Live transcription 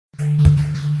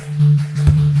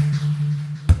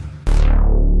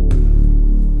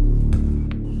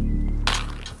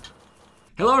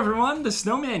everyone, the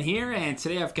Snowman here, and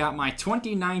today I've got my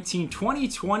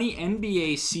 2019-2020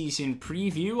 NBA season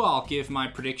preview. I'll give my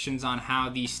predictions on how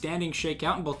the standings shake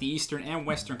out in both the Eastern and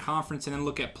Western Conference, and then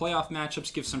look at playoff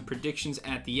matchups, give some predictions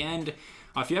at the end.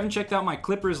 If you haven't checked out my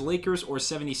Clippers, Lakers, or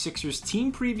 76ers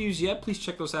team previews yet, please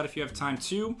check those out if you have time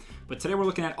too. But today we're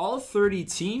looking at all 30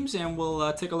 teams, and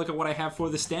we'll take a look at what I have for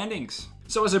the standings.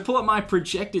 So as I pull up my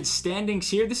projected standings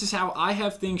here, this is how I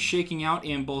have things shaking out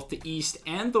in both the East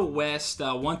and the West,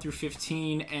 1 through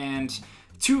 15, and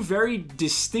two very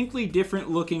distinctly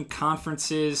different looking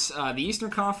conferences. The Eastern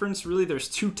Conference, really there's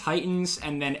two titans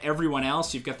and then everyone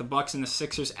else. You've got the Bucks and the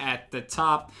Sixers at the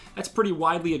top. That's pretty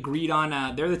widely agreed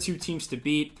on. They're the two teams to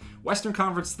beat. Western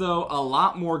Conference, though, a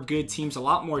lot more good teams, a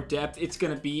lot more depth. It's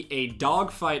going to be a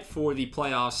dogfight for the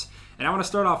playoffs. And I want to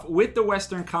start off with the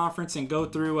Western Conference and go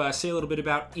through, say a little bit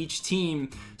about each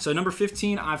team. So number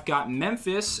 15, I've got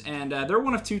Memphis, and they're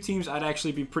one of two teams I'd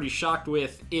actually be pretty shocked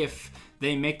with if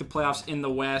they make the playoffs in the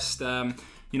West.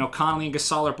 You know, Conley and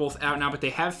Gasol are both out now, but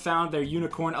they have found their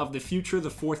unicorn of the future,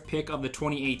 the fourth pick of the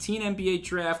 2018 NBA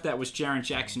draft. That was Jaren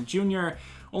Jackson Jr.,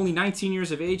 only 19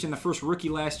 years of age and the first rookie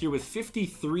last year with 50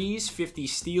 threes, 50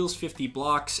 steals, 50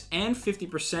 blocks, and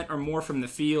 50% or more from the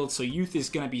field. So youth is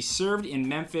going to be served in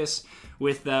Memphis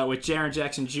with Jaren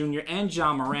Jackson Jr. and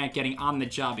Ja Morant getting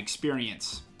on-the-job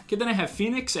experience. Okay, then I have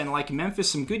Phoenix, and like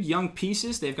Memphis, some good young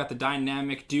pieces. They've got the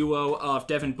dynamic duo of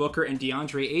Devin Booker and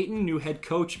DeAndre Ayton, new head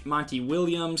coach Monty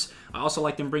Williams. I also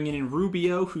like them bringing in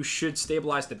Rubio, who should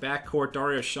stabilize the backcourt,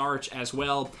 Dario Saric as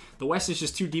well. The West is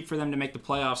just too deep for them to make the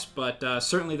playoffs, but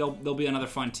certainly they'll be another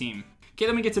fun team. Okay,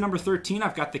 then we get to number 13.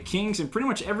 I've got the Kings, and pretty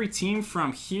much every team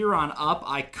from here on up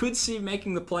I could see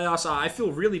making the playoffs. I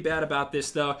feel really bad about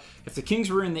this, though. If the Kings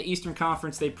were in the Eastern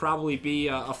Conference, they'd probably be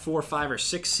a 4, 5, or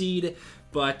 6 seed.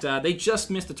 But they just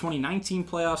missed the 2019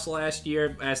 playoffs last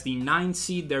year as the 9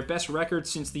 seed, their best record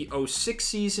since the 06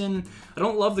 season. I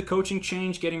don't love the coaching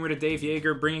change, getting rid of Dave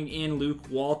Joerger, bringing in Luke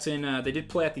Walton. They did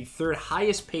play at the 3rd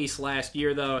highest pace last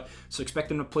year, though, so expect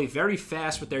them to play very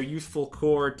fast with their youthful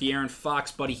core, De'Aaron Fox,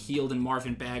 Buddy Hield, and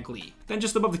Marvin Bagley. Then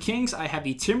just above the Kings, I have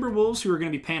the Timberwolves, who are going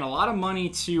to be paying a lot of money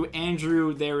to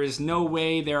Andrew. There is no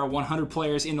way there are 100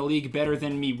 players in the league better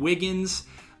than me, Wiggins.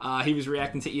 He was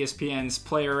reacting to ESPN's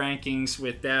player rankings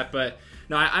with that. But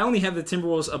no, I only have the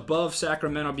Timberwolves above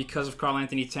Sacramento because of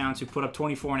Karl-Anthony Towns, who put up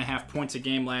 24.5 points a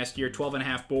game last year,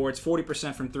 12.5 boards,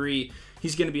 40% from 3.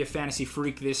 He's going to be a fantasy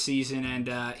freak this season. And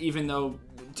even though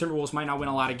Timberwolves might not win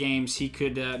a lot of games, he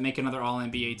could make another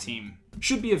All-NBA team.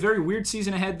 Should be a very weird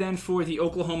season ahead then for the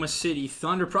Oklahoma City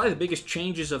Thunder. Probably the biggest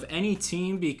changes of any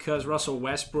team because Russell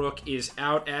Westbrook is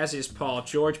out, as is Paul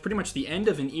George. Pretty much the end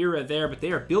of an era there, but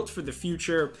they are built for the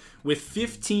future with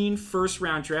 15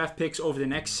 first-round draft picks over the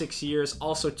next 6 years.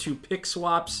 Also 2 pick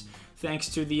swaps. Thanks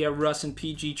to the Russ and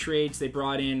PG trades, they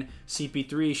brought in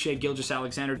CP3, Shai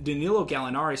Gilgeous-Alexander, Danilo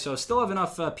Gallinari, so still have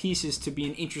enough pieces to be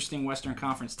an interesting Western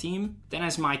Conference team. Then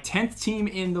as my 10th team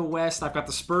in the West, I've got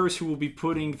the Spurs, who will be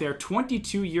putting their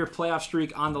 22-year playoff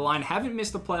streak on the line. Haven't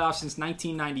missed the playoffs since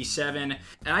 1997,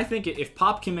 and I think if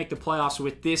Pop can make the playoffs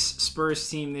with this Spurs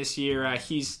team this year,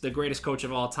 he's the greatest coach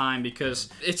of all time because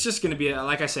it's just going to be,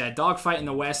 like I said, a dogfight in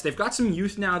the West. They've got some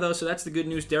youth now, though, so that's the good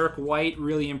news. Derek White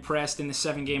really impressed in the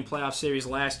 7-game playoff series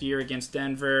last year against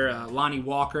Denver. Lonnie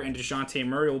Walker and DeJounte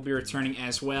Murray will be returning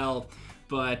as well.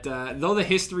 But though the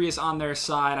history is on their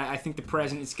side, I think the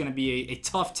present is going to be a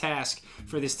tough task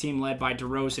for this team led by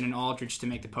DeRozan and Aldridge to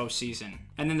make the postseason.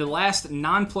 And then the last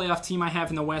non-playoff team I have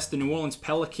in the West, the New Orleans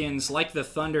Pelicans, like the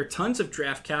Thunder, tons of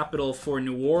draft capital for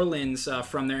New Orleans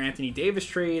from their Anthony Davis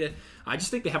trade. I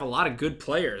just think they have a lot of good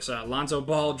players. Lonzo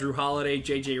Ball, Drew Holiday,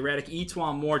 J.J. Redick,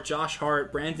 Etuan Moore, Josh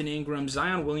Hart, Brandon Ingram,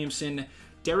 Zion Williamson,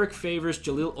 Derek Favors,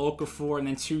 Jahlil Okafor, and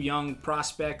then 2 young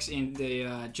prospects in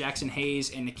the Jackson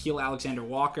Hayes and Nickeil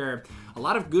Alexander-Walker. A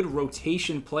lot of good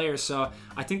rotation players, so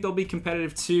I think they'll be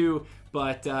competitive too.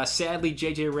 But sadly,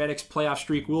 J.J. Redick's playoff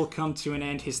streak will come to an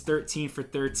end. His 13 for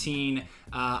 13.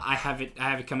 I have it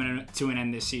coming to an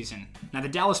end this season. Now, the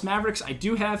Dallas Mavericks, I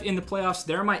do have in the playoffs.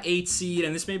 They're my 8th seed,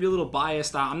 and this may be a little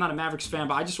biased. I'm not a Mavericks fan,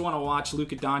 but I just want to watch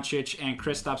Luka Doncic and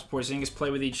Kristaps Porzingis play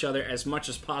with each other as much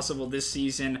as possible this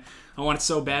season. I want it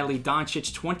so badly.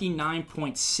 Doncic,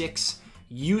 29.6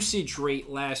 usage rate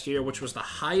last year, which was the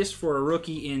highest for a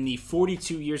rookie in the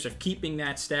 42 years of keeping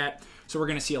that stat. So we're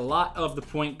going to see a lot of the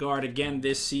point guard again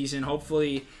this season.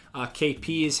 Hopefully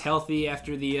KP is healthy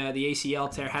after the ACL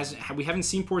tear. We haven't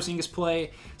seen Porzingis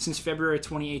play since February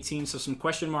 2018, so some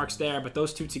question marks there. But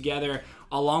those two together,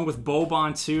 along with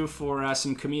Boban too, for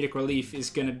some comedic relief, is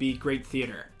going to be great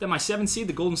theater. Then my 7th seed,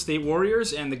 the Golden State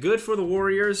Warriors, and the good for the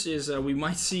Warriors is we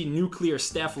might see nuclear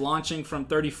Steph launching from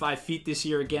 35 feet this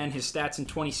year again. His stats in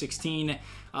 2016.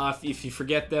 If you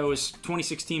forget those,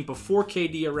 2016, before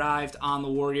KD arrived on the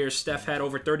Warriors, Steph had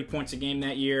over 30 points a game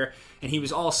that year, and he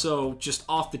was also just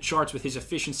off the charts with his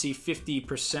efficiency,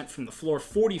 50% from the floor,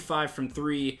 45 from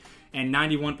 3, and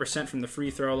 91% from the free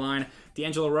throw line.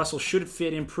 D'Angelo Russell should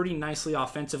fit in pretty nicely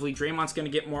offensively. Draymond's going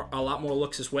to get a lot more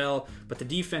looks as well, but the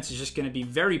defense is just going to be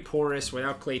very porous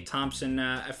without Klay Thompson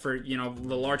for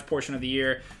the large portion of the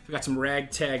year. We've got some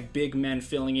ragtag big men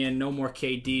filling in. No more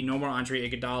KD, no more Andre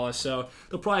Iguodala. So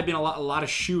there'll probably be a lot of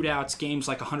shootouts, games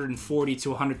like 140 to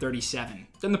 137.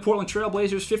 Then the Portland Trail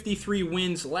Blazers, 53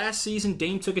 wins last season.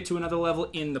 Dame took it to another level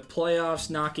in the playoffs,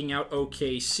 knocking out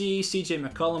OKC. CJ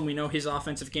McCollum, we know his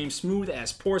offensive game smooth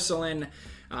as porcelain.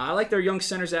 I like their young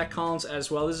center, Zach Collins, as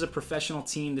well. This is a professional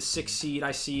team, the 6th seed.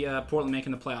 I see Portland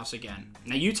making the playoffs again.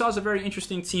 Now, Utah's a very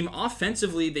interesting team.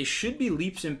 Offensively, they should be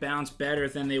leaps and bounds better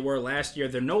than they were last year.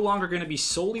 They're no longer going to be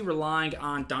solely relying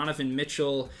on Donovan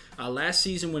Mitchell. Last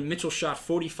season, when Mitchell shot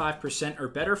 45% or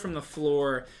better from the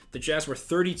floor, the Jazz were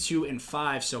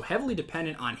 32-5, so heavily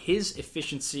dependent on his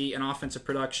efficiency and offensive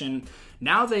production.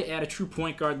 Now they add a true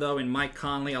point guard, though, in Mike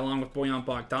Conley, along with Bojan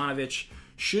Bogdanovic.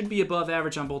 Should be above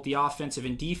average on both the offensive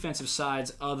and defensive sides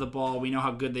of the ball. We know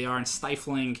how good they are in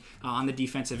stifling on the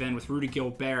defensive end with Rudy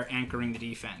Gobert anchoring the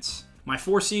defense. My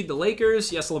 4 seed, the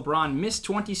Lakers. Yes, LeBron missed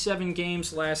 27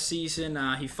 games last season.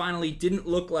 He finally didn't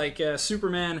look like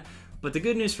Superman. But the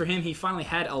good news for him, he finally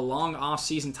had a long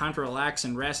offseason, time to relax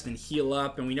and rest and heal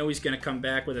up, and we know he's going to come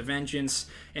back with a vengeance.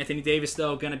 Anthony Davis,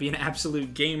 though, going to be an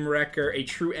absolute game wrecker, a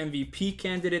true MVP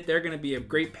candidate. They're going to be a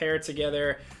great pair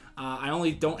together. I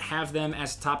only don't have them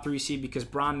as a top 3 seed because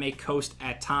Bron may coast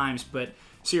at times, but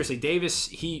seriously, Davis,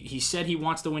 he said he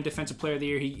wants to win Defensive Player of the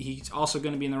Year. He's also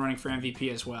going to be in the running for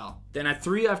MVP as well. Then at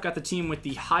 3, I've got the team with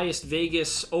the highest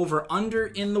Vegas over-under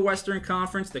in the Western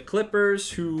Conference, the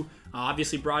Clippers, who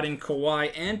obviously brought in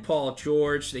Kawhi and Paul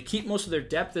George. They keep most of their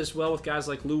depth as well with guys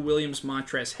like Lou Williams,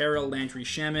 Montrezl Harrell, Landry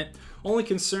Shamet. Only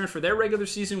concern for their regular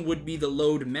season would be the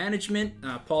load management.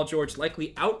 Paul George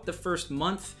likely out the first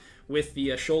month with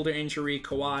the shoulder injury.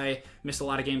 Kawhi missed a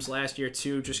lot of games last year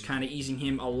too, just kind of easing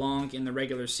him along in the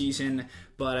regular season.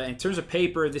 But in terms of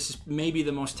paper, this is maybe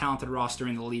the most talented roster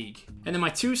in the league. And then my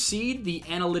 2 seed, the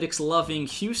analytics-loving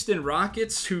Houston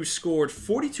Rockets, who scored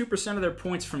 42% of their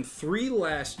points from 3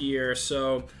 last year.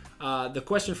 So the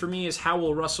question for me is, how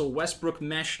will Russell Westbrook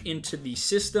mesh into the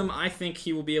system? I think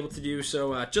he will be able to do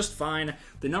so just fine.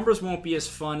 The numbers won't be as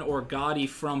fun or gaudy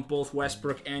from both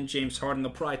Westbrook and James Harden.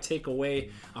 They'll probably take away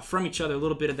from each other a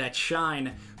little bit of that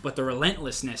shine, but the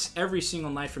relentlessness every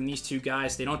single night from these two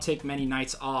guys, they don't take many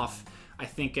nights off. I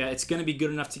think it's going to be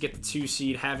good enough to get the 2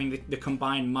 seed, having the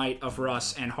combined might of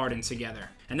Russ and Harden together.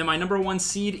 And then my number 1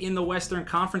 seed in the Western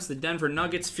Conference, the Denver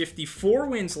Nuggets, 54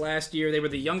 wins last year. They were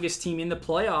the youngest team in the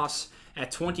playoffs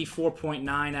at 24.9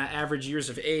 average years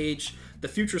of age. The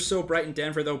future is so bright in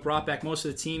Denver, though, brought back most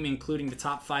of the team, including the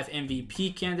top 5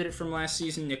 MVP candidate from last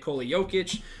season, Nikola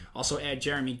Jokic. Also add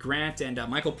Jeremy Grant and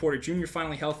Michael Porter Jr.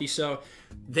 finally healthy. So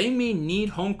they may need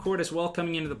home court as well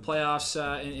coming into the playoffs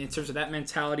in terms of that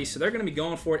mentality. So they're going to be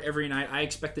going for it every night. I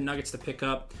expect the Nuggets to pick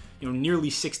up nearly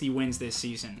 60 wins this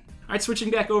season. All right, switching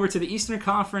back over to the Eastern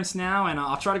Conference now, and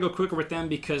I'll try to go quicker with them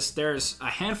because there's a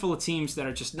handful of teams that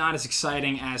are just not as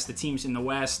exciting as the teams in the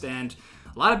West, and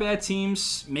a lot of bad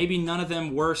teams, maybe none of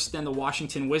them worse than the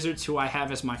Washington Wizards, who I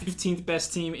have as my 15th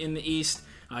best team in the East.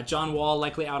 John Wall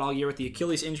likely out all year with the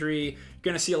Achilles injury.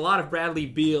 Going to see a lot of Bradley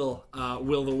Beal,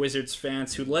 will the Wizards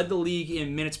fans, who led the league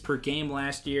in minutes per game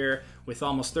last year with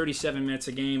almost 37 minutes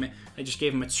a game. They just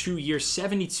gave him a 2-year,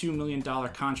 $72 million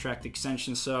contract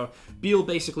extension. So Beal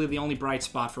basically the only bright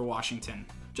spot for Washington.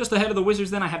 Just ahead of the Wizards,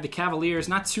 then, I have the Cavaliers.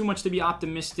 Not too much to be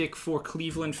optimistic for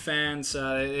Cleveland fans.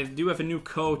 They do have a new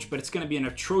coach, but it's going to be an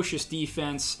atrocious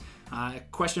defense.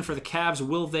 Question for the Cavs,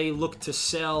 will they look to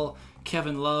sell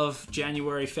Kevin Love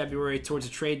January, February towards a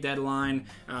trade deadline?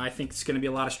 I think it's going to be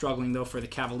a lot of struggling, though, for the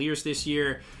Cavaliers this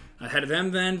year. Ahead of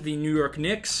them, then, the New York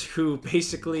Knicks, who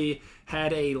basically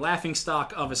had a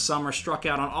laughingstock of a summer, struck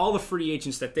out on all the free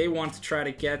agents that they wanted to try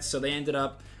to get, so they ended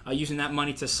up using that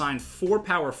money to sign 4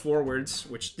 power forwards,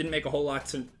 which didn't make a whole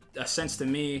lot sense to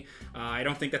me. I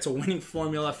don't think that's a winning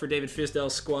formula for David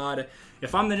Fizdale's squad.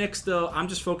 If I'm the Knicks, though, I'm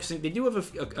just focusing. They do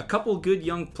have a couple good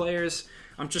young players.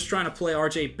 I'm just trying to play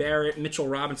R.J. Barrett, Mitchell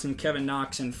Robinson, Kevin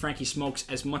Knox, and Frankie Smokes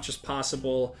as much as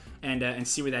possible and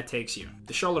see where that takes you.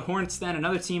 The Charlotte Hornets, then,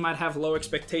 another team I'd have low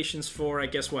expectations for. I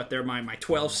guess what? They're my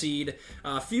 12 seed.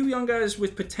 A few young guys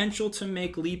with potential to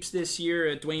make leaps this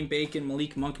year. Dwayne Bacon,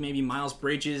 Malik Monk, maybe Miles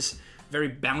Bridges. Very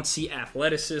bouncy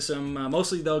athleticism.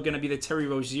 Mostly, though, going to be the Terry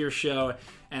Rozier show.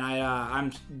 And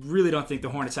I really don't think the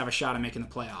Hornets have a shot at making the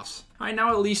playoffs. All right,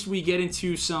 now at least we get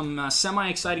into some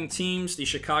semi-exciting teams. The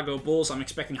Chicago Bulls, I'm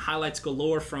expecting highlights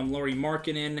galore from Lauri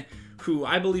Markkanen, who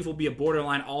I believe will be a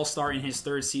borderline all-star in his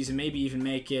third season, maybe even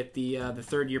make it. The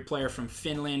third-year player from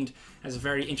Finland has a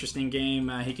very interesting game.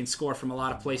 He can score from a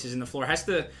lot of places in the floor. Has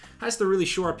to really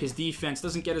shore up his defense.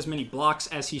 Doesn't get as many blocks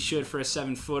as he should for a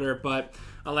 7-footer, but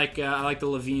I like the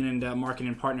Levine and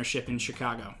Markkanen partnership in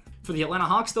Chicago. For the Atlanta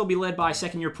Hawks, they'll be led by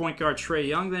second-year point guard Trae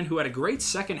Young, then, who had a great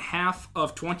second half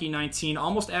of 2019,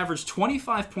 almost averaged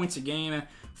 25 points a game,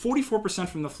 44%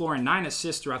 from the floor, and 9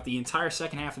 assists throughout the entire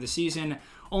second half of the season.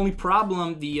 Only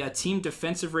problem, the team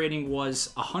defensive rating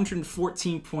was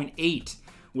 114.8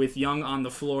 with Young on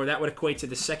the floor. That would equate to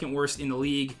the second worst in the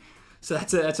league. So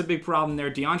that's a big problem there.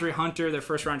 DeAndre Hunter, their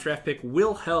first-round draft pick,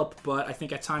 will help, but I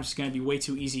think at times it's going to be way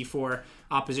too easy for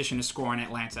opposition to score in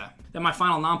Atlanta. Then my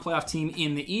final non-playoff team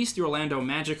in the East, the Orlando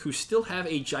Magic, who still have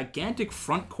a gigantic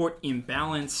front court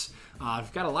imbalance.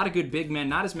 We've got a lot of good big men,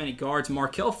 not as many guards.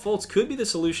 Markelle Fultz could be the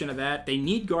solution to that. They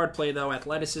need guard play, though,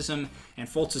 athleticism and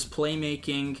Fultz's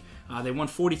playmaking. They won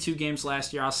 42 games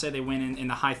last year. I'll say they win in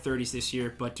the high 30s this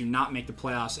year, but do not make the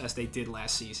playoffs as they did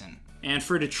last season. And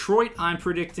for Detroit, I'm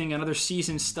predicting another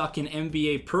season stuck in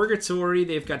NBA purgatory.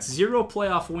 They've got 0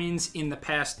 playoff wins in the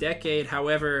past decade.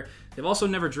 However, they've also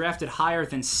never drafted higher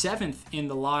than 7th in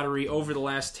the lottery over the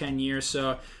last 10 years.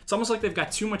 So it's almost like they've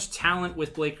got too much talent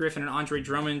with Blake Griffin and Andre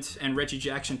Drummond and Reggie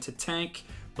Jackson to tank,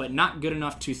 but not good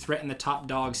enough to threaten the top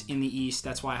dogs in the East.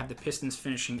 That's why I have the Pistons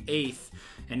finishing 8th.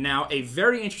 And now a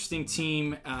very interesting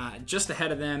team just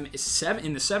ahead of them is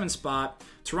in the 7th spot,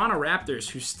 Toronto Raptors,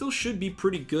 who still should be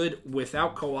pretty good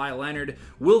without Kawhi Leonard.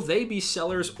 Will they be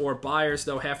sellers or buyers,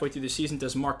 though, halfway through the season?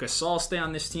 Does Marc Gasol stay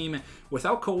on this team?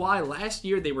 Without Kawhi, last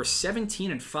year they were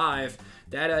 17-5.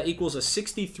 That equals a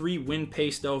 63 win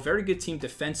pace, though. Very good team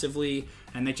defensively,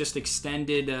 and they just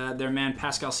extended their man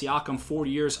Pascal Siakam 4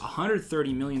 years,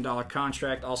 $130 million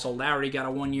contract. Also, Lowry got a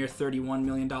 1-year, $31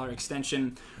 million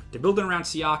extension. They're building around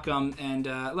Siakam, and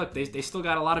look, they still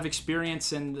got a lot of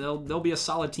experience, and they'll be a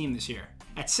solid team this year.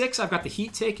 At 6, I've got the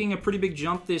Heat taking a pretty big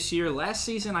jump this year. Last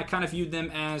season, I kind of viewed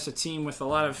them as a team with a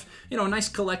lot of, a nice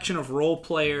collection of role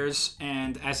players.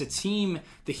 And as a team,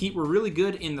 the Heat were really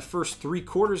good in the first 3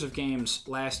 quarters of games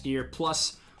last year,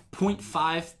 plus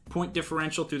 0.5 point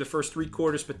differential through the first 3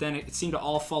 quarters, but then it seemed to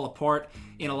all fall apart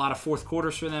in a lot of fourth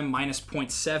quarters for them, minus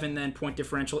 0.7 then point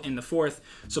differential in the fourth.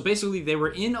 So basically they were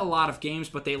in a lot of games,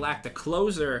 but they lacked a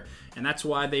closer, and that's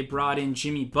why they brought in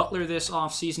Jimmy Butler this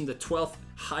offseason, the 12th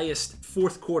highest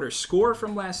fourth quarter score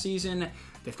from last season.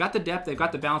 They've got the depth, they've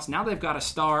got the balance, now they've got a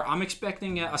star. I'm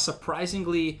expecting a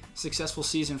surprisingly successful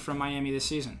season from Miami this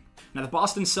season. Now, the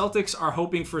Boston Celtics are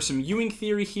hoping for some Ewing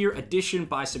theory here, addition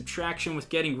by subtraction, with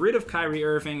getting rid of Kyrie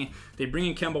Irving. They bring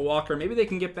in Kemba Walker. Maybe they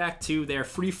can get back to their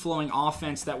free-flowing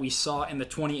offense that we saw in the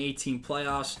 2018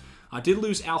 playoffs. Did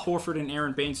lose Al Horford and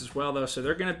Aaron Baines as well, though, so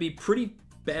they're going to be pretty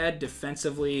bad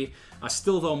defensively.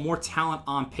 Still, though, more talent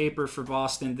on paper for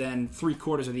Boston than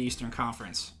 3/4 of the Eastern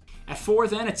Conference. At 4,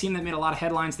 then, a team that made a lot of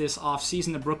headlines this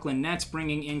offseason, the Brooklyn Nets,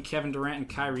 bringing in Kevin Durant and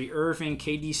Kyrie Irving.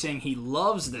 KD saying he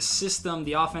loves the system,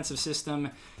 the offensive system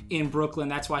in Brooklyn.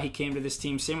 That's why he came to this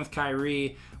team. Same with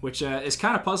Kyrie, which is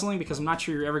kind of puzzling because I'm not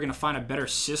sure you're ever going to find a better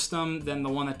system than the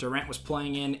one that Durant was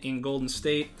playing in Golden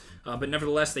State. But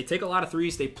nevertheless, they take a lot of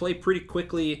threes. They play pretty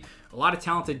quickly. A lot of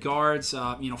talented guards,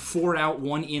 4 out,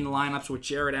 1 in lineups with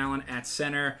Jared Allen at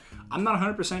center. I'm not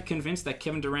 100% convinced that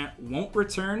Kevin Durant won't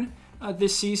return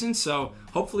this season, so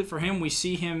hopefully for him we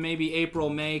see him maybe April,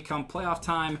 May come playoff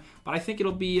time, but I think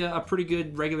it'll be a pretty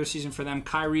good regular season for them.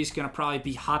 Kyrie's going to probably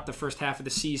be hot the first half of the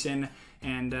season,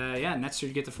 and Nets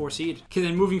should get the 4 seed. Okay,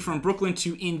 then moving from Brooklyn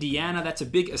to Indiana, that's a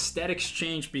big aesthetics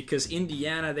change because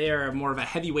Indiana, they are more of a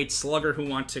heavyweight slugger who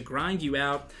want to grind you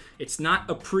out. It's not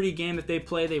a pretty game that they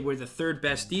play. They were the 3rd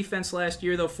best defense last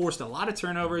year, though, forced a lot of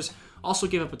turnovers. Also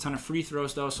gave up a ton of free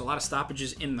throws, though, so a lot of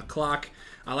stoppages in the clock.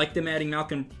 I like them adding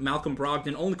Malcolm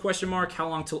Brogdon. Only question mark, how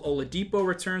long till Oladipo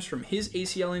returns from his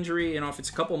ACL injury? If it's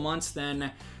a couple months,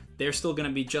 then They're still going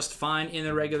to be just fine in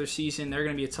the regular season. They're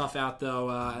going to be a tough out, though,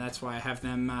 and that's why I have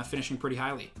them finishing pretty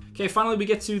highly. Okay, finally we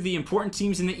get to the important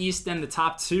teams in the East, then the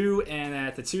top two, and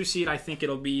at the 2 seed, I think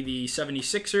it'll be the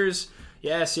 76ers.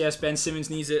 Yes, Ben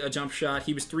Simmons needs a jump shot.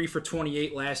 He was 3 for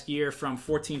 28 last year from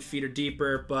 14 feet or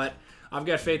deeper, but I've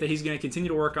got faith that he's going to continue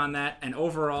to work on that. And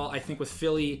overall, I think with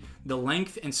Philly, the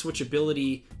length and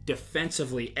switchability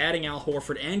defensively, adding Al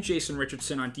Horford and Jason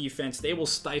Richardson on defense, they will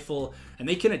stifle and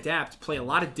they can adapt, play a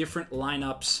lot of different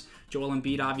lineups. Joel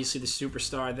Embiid, obviously the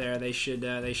superstar there. They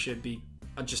should be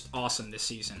just awesome this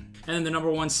season. And then the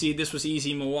number 1 seed, this was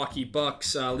easy, Milwaukee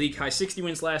Bucks. League high 60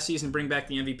 wins last season, bring back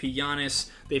the MVP Giannis.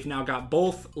 They've now got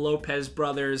both Lopez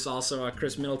brothers, also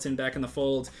Chris Middleton back in the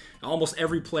fold. Almost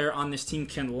every player on this team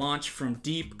can launch from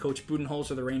deep. Coach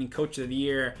Budenholzer, the reigning coach of the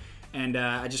year. And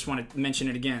I just want to mention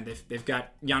it again. They've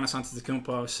got Giannis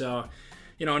Antetokounmpo. So,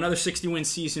 another 60-win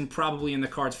season probably in the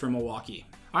cards for Milwaukee.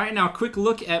 All right, now a quick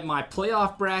look at my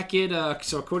playoff bracket.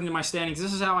 So according to my standings,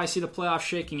 this is how I see the playoffs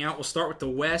shaking out. We'll start with the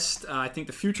West. I think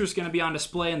the future is going to be on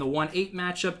display in the 1-8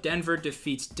 matchup. Denver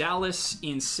defeats Dallas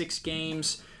in 6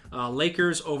 games.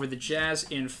 Lakers over the Jazz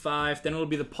in 5. Then it'll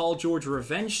be the Paul George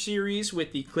revenge series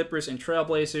with the Clippers and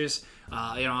Trailblazers.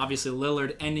 Obviously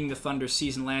Lillard ending the Thunder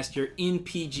season last year in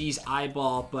PG's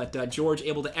eyeball, but George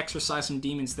able to exercise some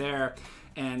demons there.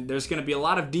 And there's going to be a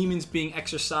lot of demons being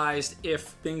exercised if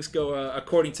things go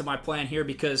according to my plan here,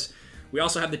 because we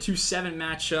also have the 2-7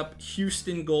 matchup,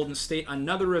 Houston-Golden State,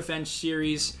 another revenge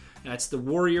series. It's the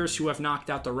Warriors who have knocked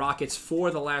out the Rockets for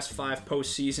the last 5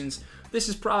 postseasons. This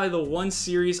is probably the one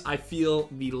series I feel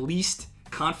the least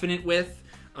confident with.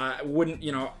 I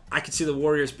could see the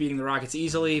Warriors beating the Rockets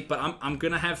easily, but I'm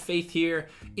going to have faith here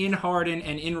in Harden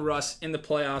and in Russ in the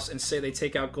playoffs and say they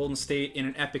take out Golden State in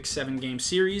an epic 7-game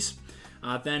series.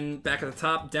 Then back at the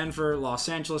top, Denver, Los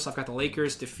Angeles. I've got the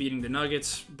Lakers defeating the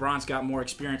Nuggets. Bron's got more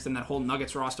experience than that whole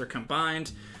Nuggets roster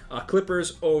combined.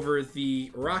 Clippers over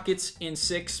the Rockets in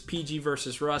 6. PG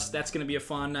versus Russ. That's going to be a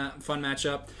fun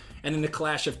matchup. And then the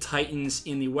clash of Titans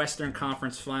in the Western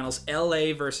Conference Finals.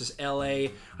 LA versus LA.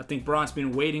 I think Bron's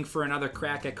been waiting for another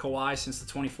crack at Kawhi since the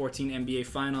 2014 NBA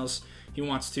Finals. He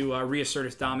wants to reassert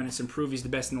his dominance and prove he's the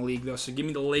best in the league, though. So give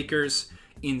me the Lakers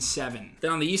in 7.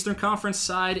 Then on the Eastern Conference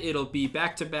side, it'll be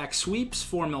back-to-back sweeps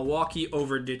for Milwaukee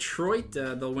over Detroit.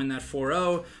 They'll win that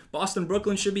 4-0.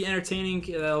 Boston-Brooklyn should be entertaining.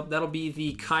 That'll be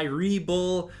the Kyrie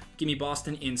Bowl. Give me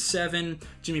Boston in 7.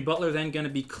 Jimmy Butler then going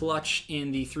to be clutch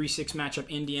in the 3-6 matchup,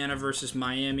 Indiana versus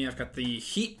Miami. I've got the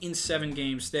Heat in 7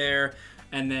 games there.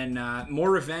 And then more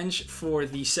revenge for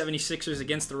the 76ers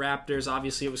against the Raptors.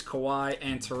 Obviously, it was Kawhi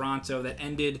and Toronto that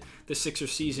ended the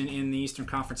Sixers season in the Eastern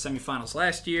Conference semifinals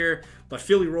last year. But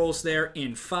Philly rolls there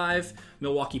in 5.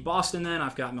 Milwaukee-Boston then.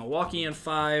 I've got Milwaukee in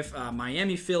 5.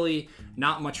 Miami-Philly,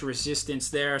 not much resistance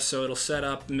there. So it'll set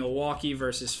up Milwaukee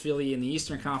versus Philly in the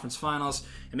Eastern Conference Finals.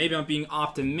 And maybe I'm being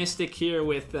optimistic here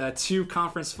with 2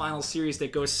 conference final series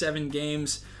that go 7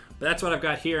 games. But that's what I've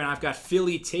got here, and I've got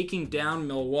Philly taking down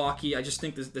Milwaukee. I just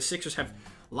think the Sixers have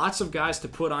lots of guys to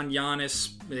put on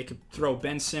Giannis. They could throw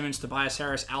Ben Simmons, Tobias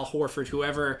Harris, Al Horford,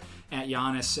 whoever at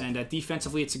Giannis. And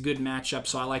defensively, it's a good matchup,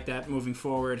 so I like that moving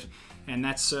forward. And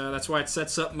that's why it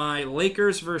sets up my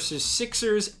Lakers versus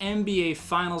Sixers NBA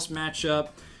Finals matchup.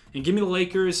 And give me the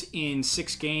Lakers in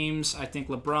 6 games. I think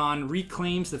LeBron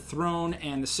reclaims the throne,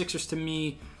 and the Sixers, to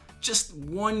me, just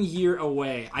 1 year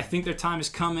away. I think their time is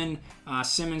coming.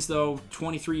 Simmons, though,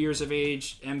 23 years of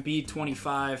age. Embiid,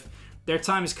 25. Their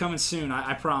time is coming soon,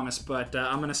 I promise. But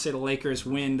I'm going to say the Lakers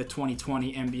win the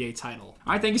 2020 NBA title.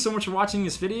 All right, thank you so much for watching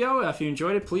this video. If you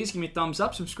enjoyed it, please give me a thumbs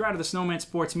up. Subscribe to the Snowman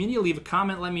Sports Media. Leave a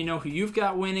comment. Let me know who you've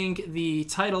got winning the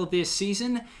title this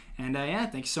season. And yeah,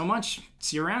 thank you so much.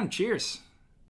 See you around. Cheers.